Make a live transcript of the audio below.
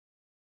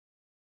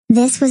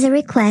This was a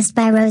request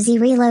by Rosie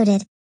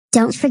Reloaded.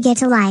 Don't forget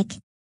to like,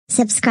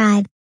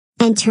 subscribe,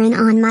 and turn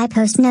on my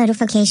post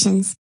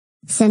notifications.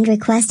 Send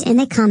request in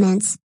the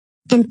comments.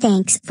 And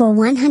thanks for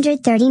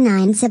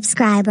 139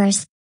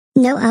 subscribers.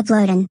 No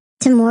uploading.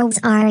 Tomorrow.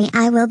 Sorry,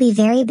 I will be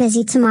very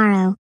busy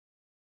tomorrow.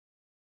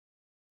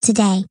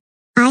 Today,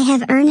 I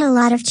have earned a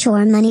lot of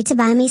chore money to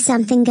buy me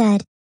something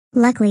good.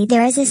 Luckily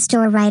there is a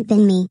store right by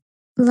me.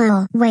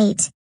 Lol,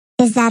 wait.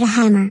 Is that a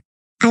hammer?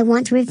 I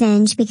want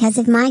revenge because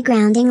of my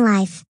grounding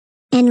life.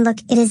 And look,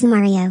 it is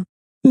Mario.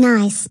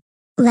 Nice.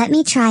 Let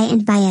me try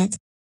and buy it.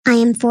 I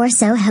am for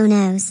so who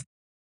knows.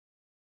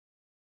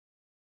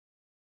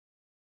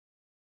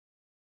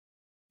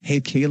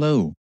 Hey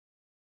Caillou.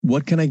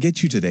 What can I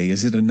get you today?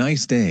 Is it a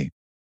nice day?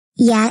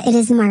 Yeah, it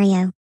is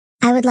Mario.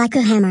 I would like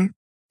a hammer.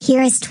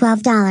 Here is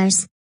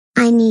 $12.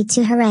 I need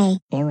to hurry.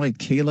 Alright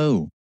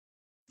Caillou.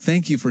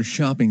 Thank you for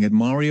shopping at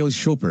Mario's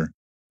Shopper.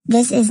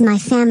 This is my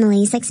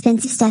family's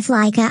expensive stuff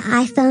like a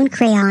iPhone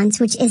crayons,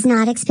 which is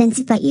not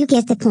expensive, but you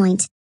get the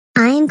point.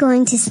 I am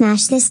going to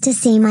smash this to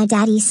see my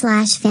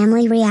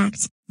daddy/family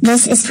react.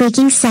 This is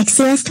freaking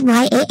sexiest.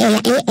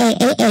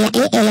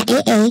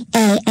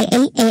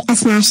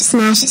 Smash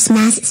smash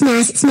smash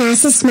smash smash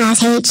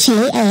smash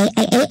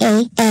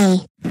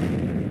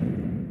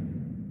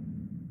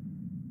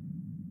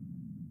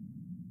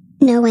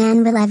No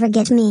one will ever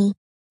get me.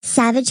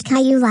 Savage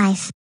Caillou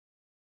life.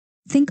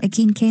 Think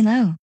again,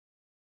 Caillou.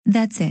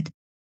 That's it.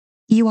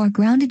 You are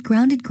grounded.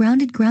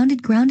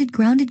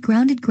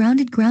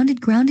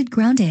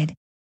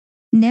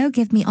 Now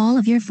give me all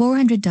of your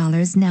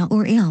 $400 now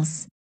or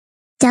else.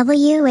 Why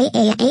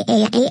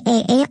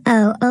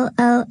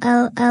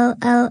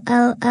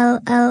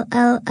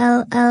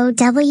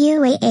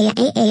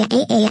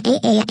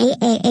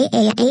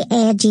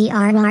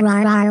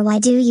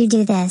do you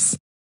do this?